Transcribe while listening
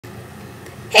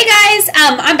Hey guys,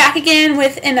 I'm back again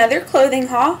with another clothing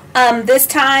haul, this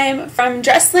time from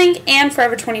Dresslink and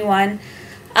Forever21.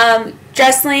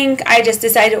 Dresslink, I just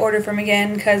decided to order from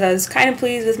again because I was kind of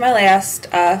pleased with my last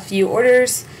few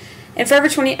orders. And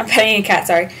I'm petting a cat,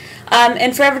 sorry.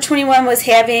 And Forever21 was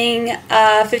having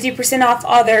 50% off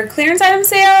all their clearance item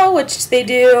sale, which they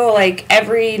do like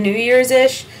every New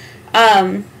Year's-ish.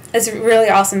 It's a really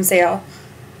awesome sale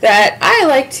that I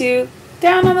like to,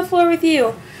 down on the floor with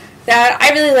you, that I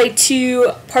really like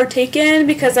to partake in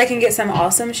because I can get some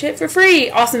awesome shit for free.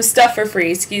 Awesome stuff for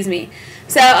free, excuse me.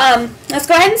 So, let's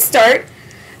go ahead and start.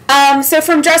 So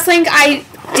from Dresslink, I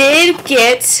did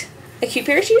get a cute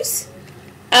pair of shoes.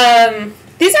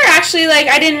 These are actually, like,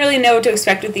 I didn't really know what to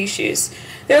expect with these shoes.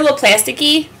 They're a little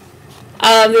plasticky.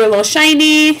 They're a little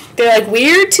shiny. They're, like,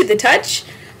 weird to the touch.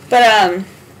 But,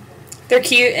 they're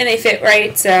cute and they fit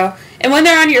right, so... And when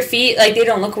they're on your feet, like, they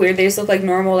don't look weird. They just look like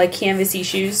normal, like, canvasy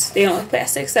shoes. They don't look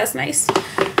plastic, so that's nice.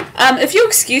 If you'll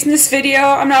excuse this video,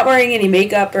 I'm not wearing any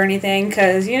makeup or anything,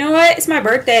 because, you know what? It's my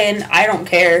birthday, and I don't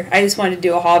care. I just wanted to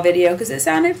do a haul video, because it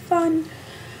sounded fun.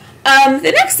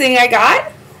 The next thing I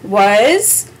got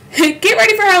was... get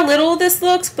ready for how little this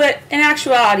looks, but in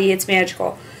actuality, it's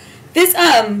magical. This,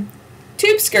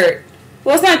 tube skirt.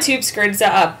 Well, it's not a tube skirt. It's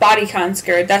a bodycon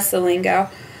skirt. That's the lingo.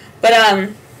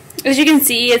 But, as you can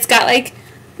see, it's got, like,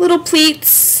 little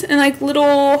pleats and, like,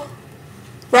 little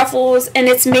ruffles, and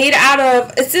it's made out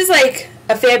of, this is, like,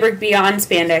 a fabric beyond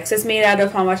spandex. It's made out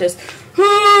of, how much is,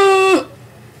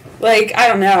 like, I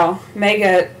don't know,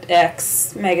 Mega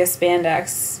X, Mega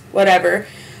Spandex, whatever.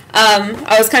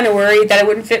 I was kind of worried that it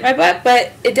wouldn't fit my butt,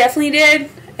 but it definitely did,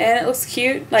 and it looks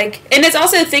cute, like, and it's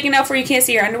also thick enough where you can't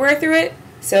see your underwear through it,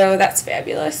 so that's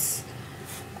fabulous.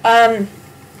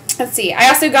 Let's see, I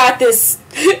also got this,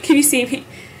 can you see me?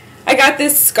 I got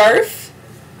this scarf,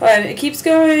 and it keeps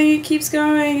going, it keeps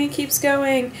going, it keeps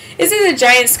going. This is a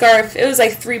giant scarf. It was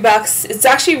like $3. It's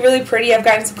actually really pretty. I've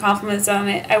gotten some compliments on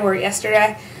it. I wore it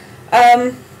yesterday.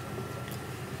 But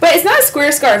it's not a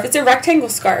square scarf, it's a rectangle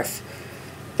scarf.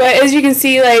 But as you can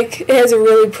see, like, it has a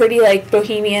really pretty, like,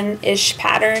 bohemian-ish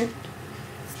pattern.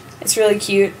 It's really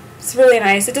cute. It's really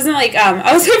nice. It doesn't, like,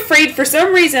 I was afraid, for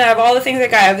some reason, out of all the things I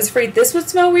got, I was afraid this would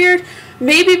smell weird.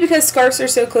 Maybe because scarves are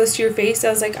so close to your face,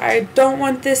 I was like, I don't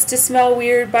want this to smell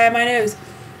weird by my nose.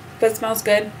 But it smells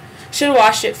good. Should have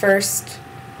washed it first.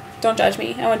 Don't judge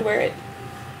me. I want to wear it.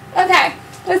 Okay,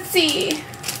 let's see.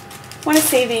 I want to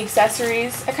save the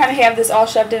accessories. I kind of have this all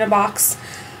shoved in a box.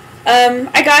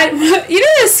 I got, you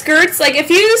know the skirts, like, if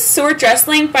you sort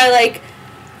Dresslink by, like,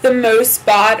 the most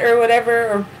bought or whatever,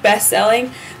 or best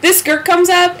selling, this skirt comes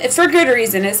up for good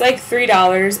reason. It's like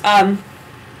 $3.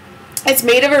 It's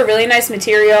made of a really nice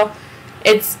material.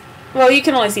 It's, well, you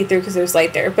can only see through because there's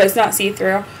light there, but it's not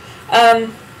see-through.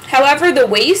 However, the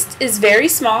waist is very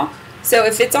small, so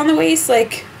if it's on the waist,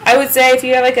 like, I would say if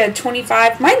you have like a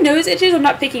 25, my nose itches, I'm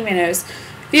not picking my nose.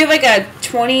 If you have like a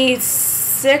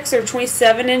 26 or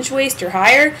 27 inch waist or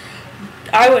higher,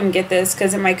 I wouldn't get this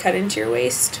because it might cut into your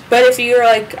waist. But if you're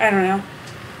like, I don't know,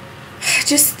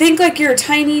 just think like you're a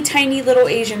tiny, tiny little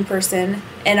Asian person.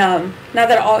 And not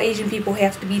that all Asian people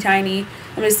have to be tiny.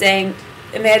 I'm just saying,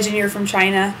 imagine you're from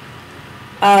China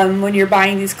when you're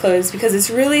buying these clothes because it's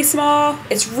really small.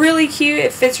 It's really cute.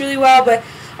 It fits really well. But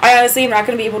I honestly am not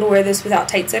going to be able to wear this without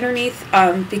tights underneath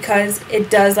because it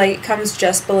does, like, it comes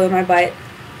just below my butt.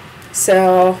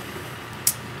 So...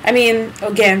 I mean,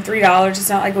 again, $3. It's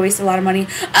not like I wasted a lot of money.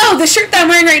 Oh, the shirt that I'm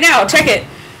wearing right now. Check it.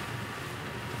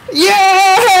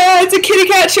 Yeah, it's a kitty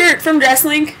cat shirt from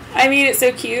Dresslink. I mean, it's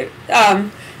so cute.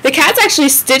 The cat's actually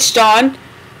stitched on,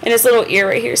 and his little ear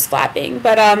right here is flapping.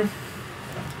 But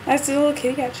that's a little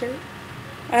kitty cat shirt.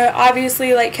 I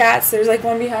obviously like cats. There's like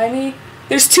one behind me.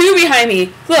 There's two behind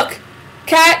me. Look,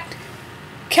 cat,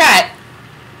 cat.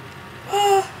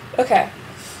 Oh, okay.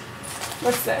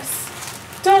 What's this?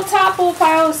 Don't topple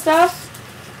pile of stuff.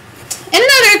 And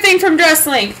another thing from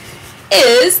Dresslink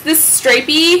is this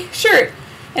stripy shirt.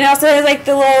 And it also has like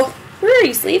the little, where are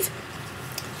you, sleeve?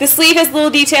 The sleeve has a little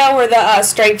detail where the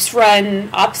stripes run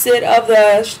opposite of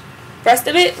the rest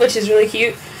of it, which is really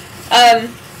cute.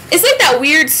 It's like that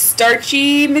weird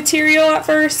starchy material at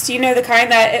first. You know, the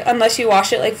kind that unless you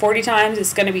wash it like 40 times,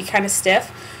 it's going to be kind of stiff,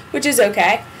 which is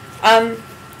okay.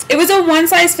 It was a one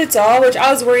size fits all, which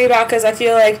I was worried about because I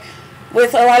feel like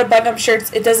with a lot of button-up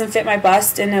shirts, it doesn't fit my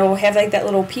bust, and it will have, like, that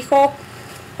little peek hole.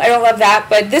 I don't love that,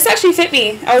 but this actually fit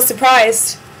me. I was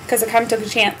surprised, because I kind of took a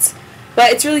chance.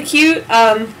 But it's really cute.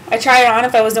 I tried it on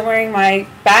if I wasn't wearing my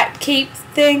bat cape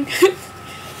thing.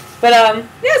 But, yeah,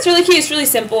 it's really cute. It's really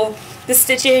simple. The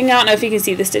stitching, I don't know if you can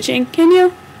see the stitching. Can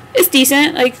you? It's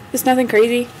decent. Like, it's nothing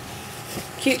crazy.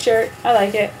 Cute shirt. I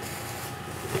like it.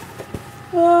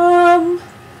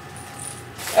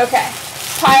 Okay.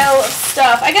 Pile of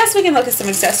stuff. I guess we can look at some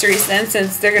accessories then,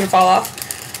 since they're going to fall off.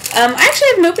 I actually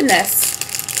haven't opened this.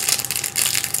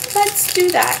 Let's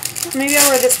do that. Maybe I'll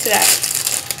wear this today.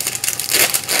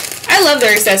 I love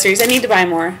their accessories. I need to buy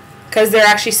more because they're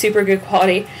actually super good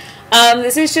quality.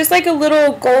 This is just like a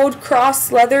little gold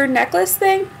cross leather necklace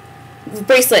thing.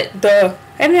 Bracelet. Duh.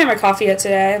 I haven't had my coffee yet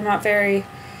today. I'm not very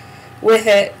with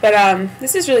it. But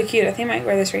this is really cute. I think I might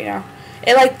wear this right now.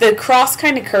 It like the cross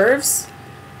kind of curves.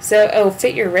 So it'll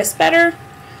fit your wrist better.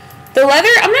 The leather,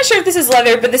 I'm not sure if this is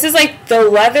leather, but this is like the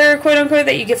leather, quote unquote,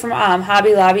 that you get from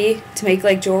Hobby Lobby to make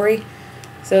like jewelry.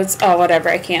 So it's, oh, whatever.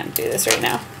 I can't do this right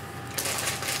now.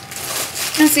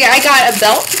 Let's see. I got a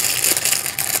belt.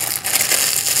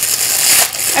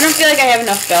 I don't feel like I have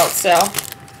enough belts, so.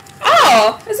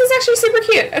 Oh, this is actually super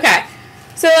cute. Okay.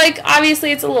 So, like,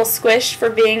 obviously it's a little squish for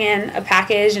being in a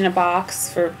package in a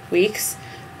box for weeks.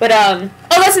 But, oh,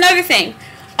 that's another thing.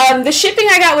 The shipping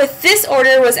I got with this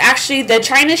order was actually the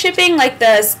China shipping, like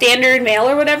the standard mail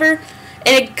or whatever. And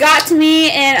it got to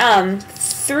me in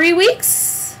 3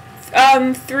 weeks.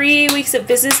 3 weeks of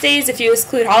business days if you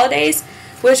exclude holidays.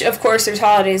 Which, of course, there's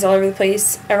holidays all over the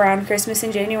place around Christmas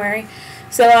in January.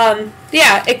 So,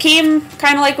 yeah, it came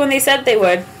kind of like when they said they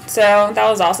would. So, that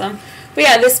was awesome. But,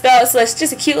 yeah, this belt is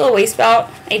just a cute little waist belt.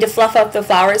 I need to fluff up the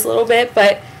flowers a little bit,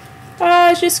 but,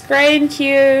 oh, it's just gray and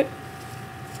cute.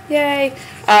 Yay.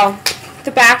 Oh,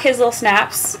 the back has little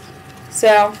snaps.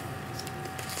 So,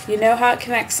 you know how it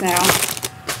connects now.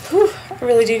 Whew, I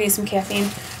really do need some caffeine.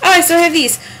 Oh, I still have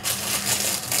these.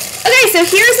 Okay, so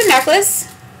here's a necklace.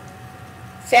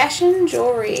 Fashion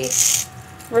jewelry.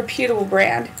 Reputable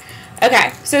brand.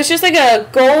 Okay, so it's just like a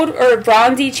gold or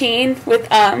bronzy chain with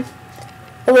a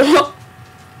little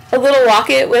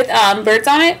locket with birds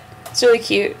on it. It's really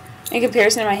cute. In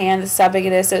comparison to my hand, this is how big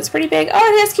it is, so it's pretty big.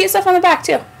 Oh, it has cute stuff on the back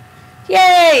too.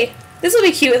 Yay! This will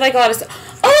be cute with like a lot of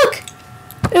stuff. Oh, look!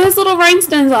 It has little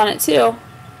rhinestones on it too.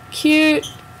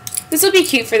 Cute. This will be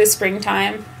cute for the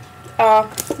springtime.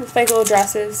 With like little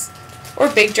dresses. Or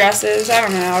big dresses. I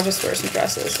don't know. I'll just wear some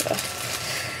dresses.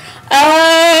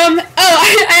 Oh,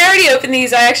 I already opened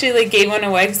these. I actually like gave one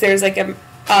away because there's like a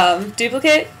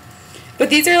duplicate. But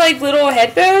these are like little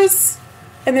head bows.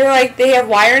 And they're like, they have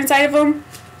wire inside of them.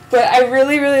 But I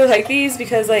really, really like these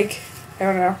because like, I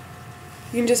don't know.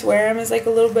 You can just wear them as like a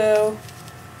little bow.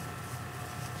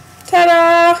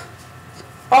 Ta-da!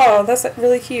 Oh, that's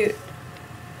really cute.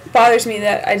 It bothers me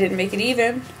that I didn't make it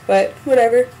even, but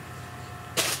whatever.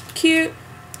 Cute.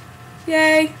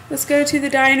 Yay. Let's go to the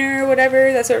diner or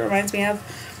whatever. That's what it reminds me of.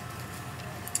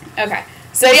 Okay.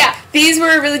 So yeah, these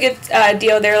were a really good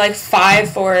deal. They're like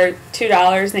 5 for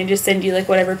 $2 and they just send you like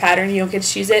whatever pattern. You don't get to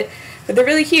choose it. But they're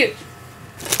really cute.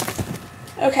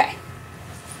 Okay.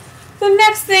 The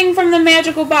next thing from the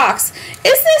magical box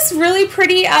is this really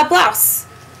pretty blouse.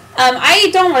 I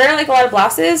don't wear like a lot of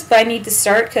blouses, but I need to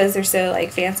start because they're so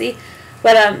like fancy.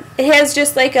 But it has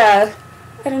just like a,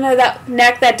 I don't know, that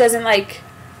neck that doesn't like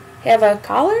have a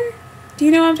collar. Do you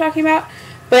know what I'm talking about?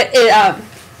 But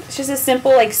it's just a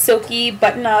simple like silky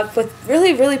button up with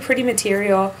really, really pretty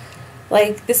material.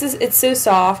 Like it's so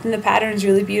soft and the pattern is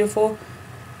really beautiful.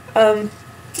 I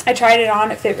tried it on,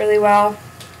 it fit really well.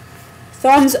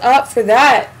 Thumbs up for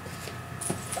that.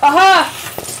 Aha!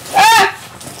 Ah!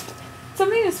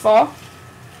 Something just fall.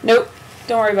 Nope.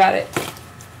 Don't worry about it.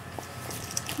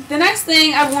 The next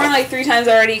thing I've worn like 3 times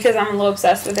already because I'm a little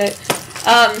obsessed with it.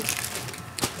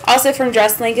 Also from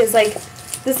Dresslink is like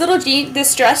this little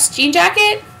distressed jean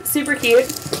jacket. Super cute.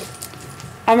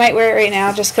 I might wear it right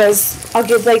now just because I'll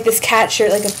give like this cat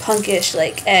shirt like a punkish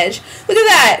like edge. Look at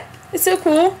that. It's so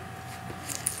cool.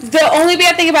 The only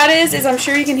bad thing about it is I'm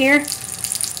sure you can hear,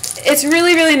 it's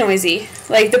really, really noisy.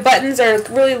 Like, the buttons are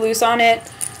really loose on it.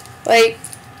 Like,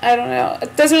 I don't know.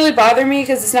 It doesn't really bother me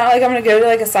because it's not like I'm going to go to,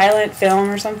 like, a silent film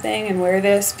or something and wear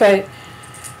this. But it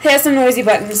has some noisy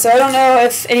buttons. So I don't know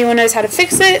if anyone knows how to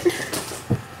fix it.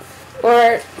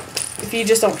 Or if you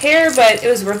just don't care. But it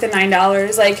was worth the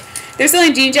 $9. Like, they're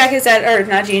selling jean jackets at, or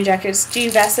not jean jackets,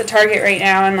 jean vests at Target right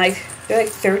now. And, like, they're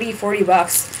like $30,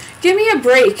 $40. Give me a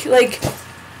break. Like,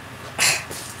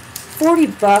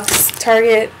 $40,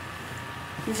 Target.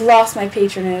 I've lost my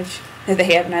patronage. No, they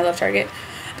haven't. I love Target.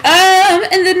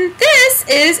 And then this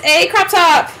is a crop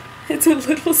top. It's a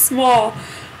little small.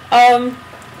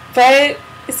 But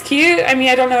it's cute. I mean,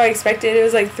 I don't know what I expected. It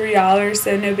was like $3,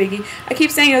 so no biggie. I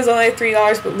keep saying it was only like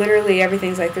 $3, but literally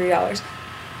everything's like $3.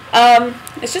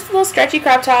 It's just a little stretchy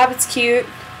crop top. It's cute.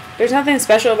 There's nothing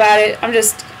special about it. I'm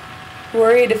just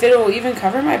worried if it'll even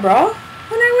cover my bra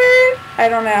when I wear it. I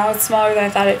don't know. It's smaller than I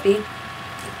thought it'd be.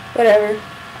 whatever.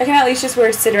 I can at least just wear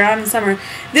it, sit around in summer.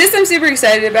 This I'm super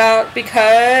excited about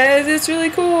because it's really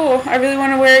cool. I really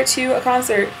want to wear it to a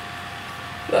concert.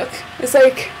 Look, it's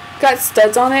like got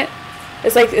studs on it.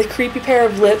 It's like a creepy pair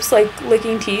of lips, like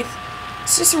licking teeth.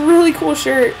 It's just a really cool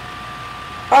shirt.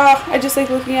 I just like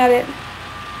looking at it.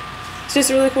 It's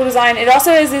just a really cool design. It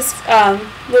also has this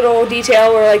little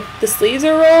detail where like the sleeves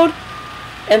are rolled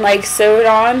and like sewed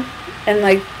on, and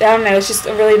like I don't know, it's just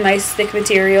a really nice thick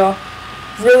material.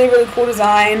 Really, really cool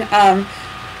design. A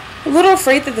little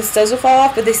afraid that the studs will fall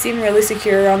off, but they seem really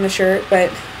secure on the shirt.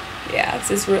 But yeah, it's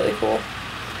just really cool.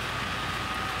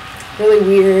 Really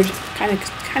weird, kind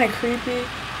of creepy.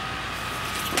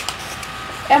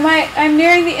 I'm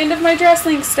nearing the end of my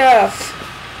Dresslink stuff.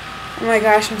 Oh my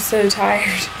gosh, I'm so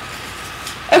tired.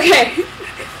 Okay,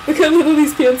 look how little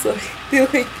these pants look. They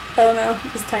look like, I don't know,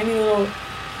 just tiny little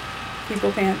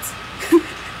people pants.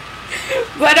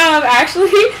 But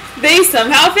actually, they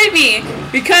somehow fit me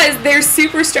because they're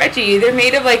super stretchy. They're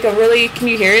made of like a really, can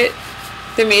you hear it?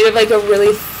 They're made of like a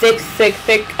really thick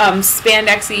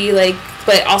spandexy, like,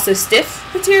 but also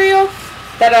stiff material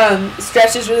that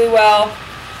stretches really well.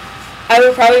 I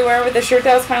would probably wear it with a shirt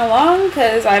that was kind of long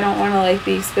because I don't want to like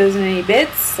be exposing any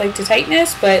bits like to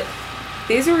tightness. But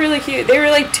these are really cute. They were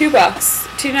like $2,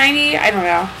 $2.90. I don't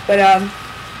know, but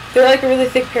they're like a really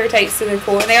thick pair of tights, so they're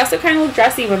cool. And they also kind of look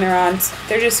dressy when they're on.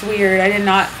 They're just weird. I did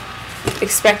not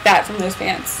expect that from those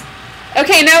pants.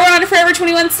 Okay, now we're on to Forever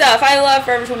 21 stuff. I love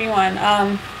Forever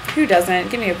 21. Who doesn't?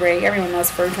 Give me a break. Everyone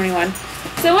loves Forever 21.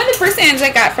 So one of the first things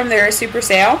I got from their super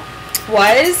sale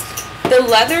was the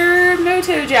leather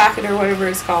moto jacket or whatever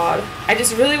it's called. I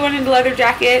just really wanted a leather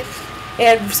jacket.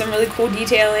 It had some really cool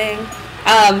detailing.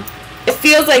 It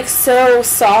feels like so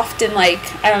soft and like,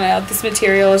 I don't know, this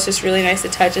material is just really nice to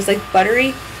touch. It's like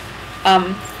buttery. I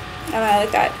don't know, I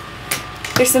like that.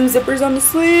 There's some zippers on the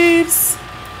sleeves.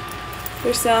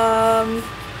 There's a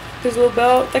little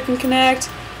belt that can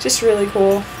connect. Just really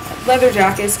cool. Leather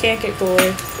jackets, can't get cooler.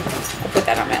 I'll put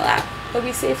that on my lap. It'll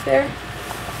be safe there.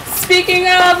 Speaking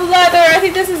of leather, I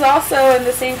think this is also in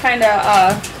the same kind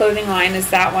of clothing line as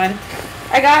that one.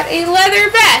 I got a leather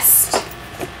vest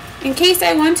in case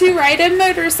I want to ride a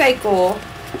motorcycle.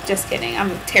 Just kidding.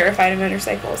 I'm terrified of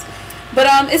motorcycles.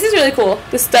 But this is really cool.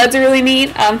 The studs are really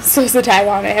neat. So is the tag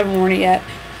on it. I haven't worn it yet.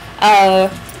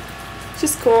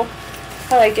 Just cool.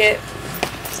 I like it.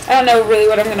 I don't know really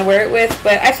what I'm going to wear it with,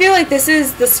 but I feel like this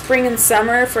is the spring and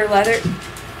summer for leather.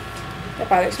 That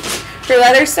bothers me. For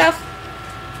leather stuff.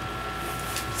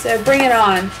 So bring it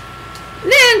on.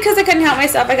 And then, because I couldn't help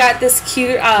myself, I got this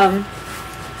cute,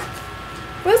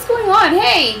 what's going on?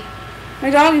 Hey! My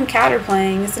dog and cat are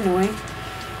playing. It's annoying.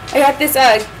 I got this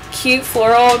cute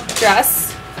floral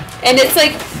dress. And it's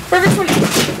like, Forever 20.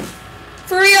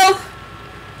 For real?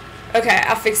 Okay,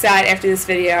 I'll fix that after this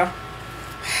video.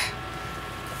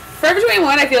 Forever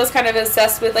 21, I feel, is kind of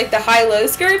obsessed with like the high-low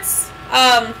skirts.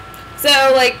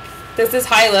 So like this is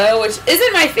high-low, which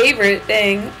isn't my favorite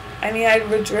thing. I mean, I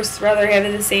would just rather have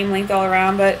it the same length all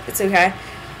around, but it's okay.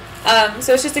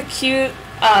 So it's just a cute,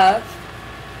 I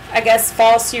guess,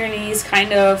 falls to your knees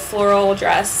kind of floral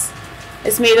dress.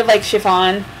 It's made of like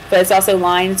chiffon, but it's also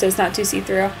lined, so it's not too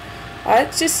see-through.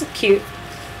 It's just cute.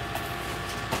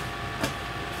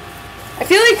 I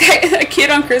feel like a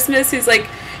kid on Christmas who's like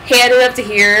handed up to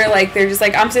here, like they're just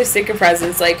like, I'm so sick of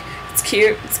presents. Like, it's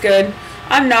cute, it's good.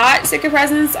 I'm not sick of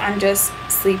presents, I'm just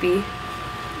sleepy.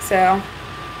 So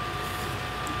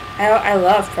I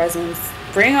love presents.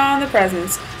 Bring on the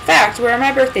presents. In fact, where are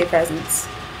my birthday presents?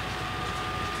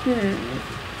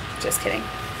 Just kidding.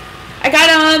 I got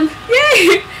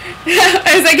yay!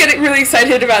 As I get really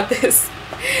excited about this,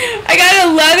 I got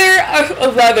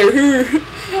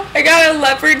I got a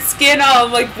leopard skin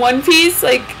like one piece.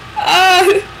 Like,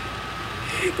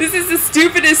 this is the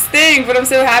stupidest thing, but I'm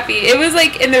so happy. It was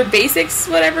like in their basics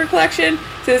whatever collection,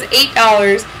 so it was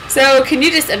 $8. So can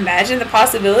you just imagine the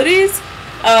possibilities?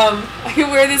 I could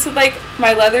wear this with like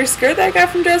my leather skirt that I got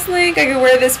from Dresslink. I could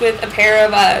wear this with a pair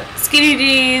of skinny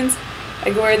jeans. I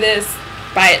could wear this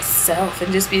by itself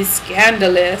and just be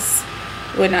scandalous.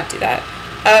 Would not do that.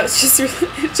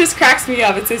 It just cracks me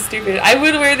up. It's so stupid. I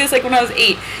would wear this like when I was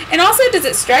 8. And also, does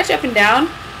it stretch up and down?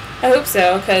 I hope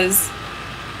so, because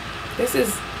this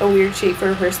is a weird shape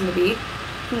for a person to be.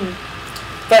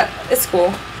 But it's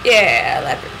cool. Yeah,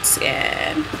 leopard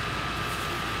skin.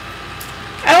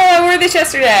 Oh, I wore this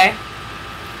yesterday.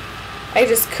 I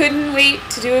just couldn't wait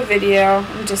to do a video.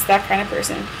 I'm just that kind of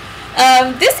person.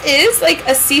 This is like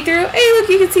a see-through. Hey, look,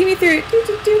 you can see me through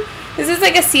it. This is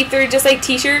like a see-through, just like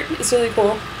t-shirt. It's really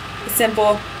cool. It's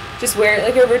simple. Just wear it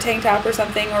like over a tank top or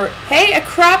something. Or, hey, a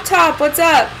crop top. What's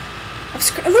up?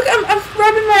 Look, I'm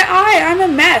rubbing my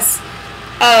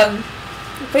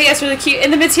But yeah, it's really cute.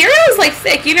 And the material is like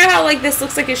thick. You know how like this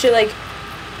looks like it should like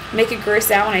make it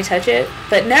gross out when I touch it?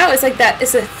 But no, it's like that.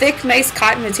 It's a thick, nice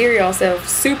cotton material. So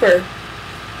super.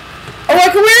 Oh, I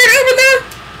can wear it over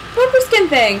the leopard skin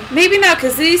thing. Maybe not,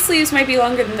 because these sleeves might be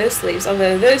longer than those sleeves.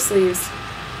 Although those sleeves,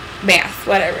 math,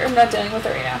 whatever. I'm not dealing with it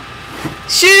right now.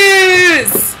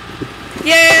 Shoes!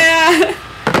 Yeah!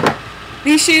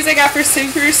 These shoes I got for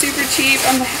super, super cheap.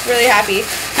 I'm really happy.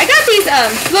 I got these,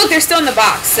 look, they're still in the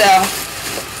box, so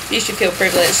you should feel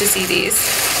privileged to see these.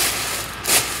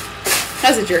 That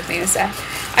was a jerk thing to say.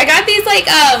 I got these, like,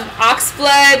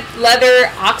 oxblood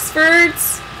leather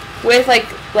Oxfords with, like,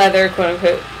 leather,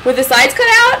 quote-unquote, with the sides cut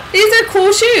out. These are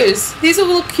cool shoes. These will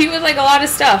look cute with, like, a lot of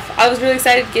stuff. I was really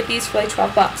excited to get these for, like,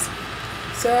 12 bucks.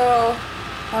 So,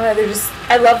 I don't know, they're just,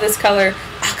 I love this color.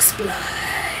 Oxblood.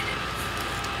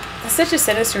 That's such a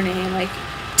sinister name, like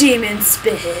Demon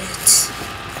Spit,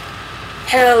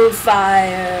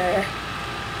 Hellfire,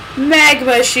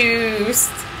 Magma Shoes.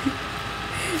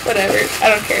 Whatever, I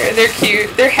don't care. They're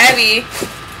cute. They're heavy.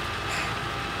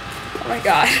 Oh my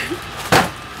god.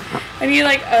 I mean,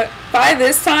 like, by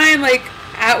this time, like,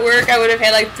 at work, I would have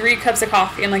had, like, 3 cups of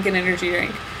coffee and, like, an energy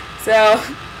drink. So,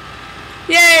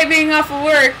 yay, being off of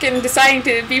work and deciding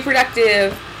to be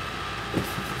productive.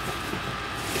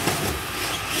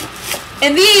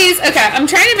 And these, okay, I'm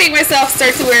trying to make myself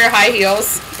start to wear high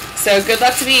heels, so good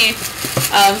luck to me.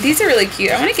 These are really cute.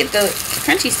 I want to get the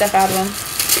crunchy stuff out of them.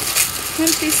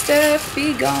 Crunchy stuff,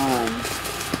 be gone.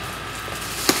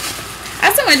 I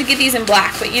also wanted to get these in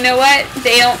black, but you know what?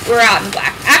 They don't, we're out in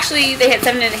black. Actually, they had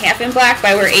 7.5 in black, but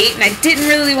I wear 8, and I didn't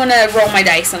really want to roll my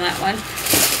dice on that one.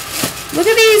 Look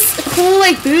at these cool,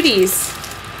 like, booties.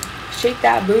 Shake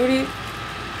that booty.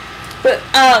 But,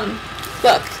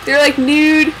 look, they're, like,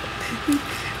 nude.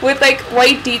 With like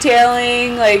white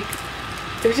detailing, like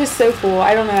they're just so cool.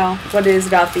 I don't know what it is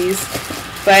about these,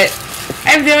 but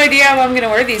I have no idea what I'm gonna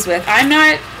wear these with. I'm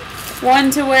not one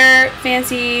to wear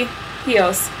fancy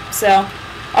heels, so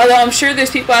although I'm sure there's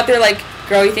people out there like,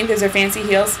 girl, you think those are fancy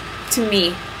heels? To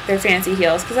me, they're fancy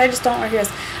heels because I just don't wear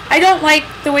heels. I don't like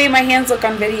the way my hands look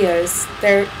on videos.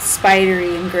 They're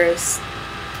spidery and gross.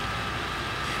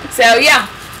 So yeah,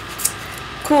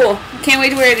 cool. Can't wait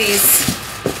to wear these.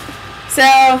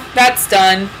 So, that's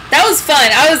done. That was fun.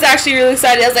 I was actually really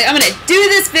excited. I was like, I'm going to do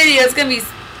this video. It's going to be...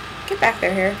 Get back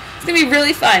there, hair. It's going to be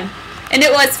really fun. And it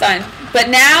was fun. But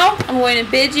now, I'm going to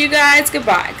bid you guys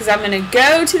goodbye. Because I'm going to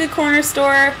go to the corner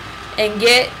store and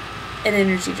get an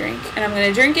energy drink. And I'm going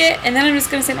to drink it. And then I'm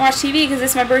just going to sit and watch TV because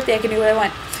it's my birthday. I can do what I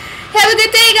want. Have a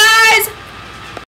good day, guys!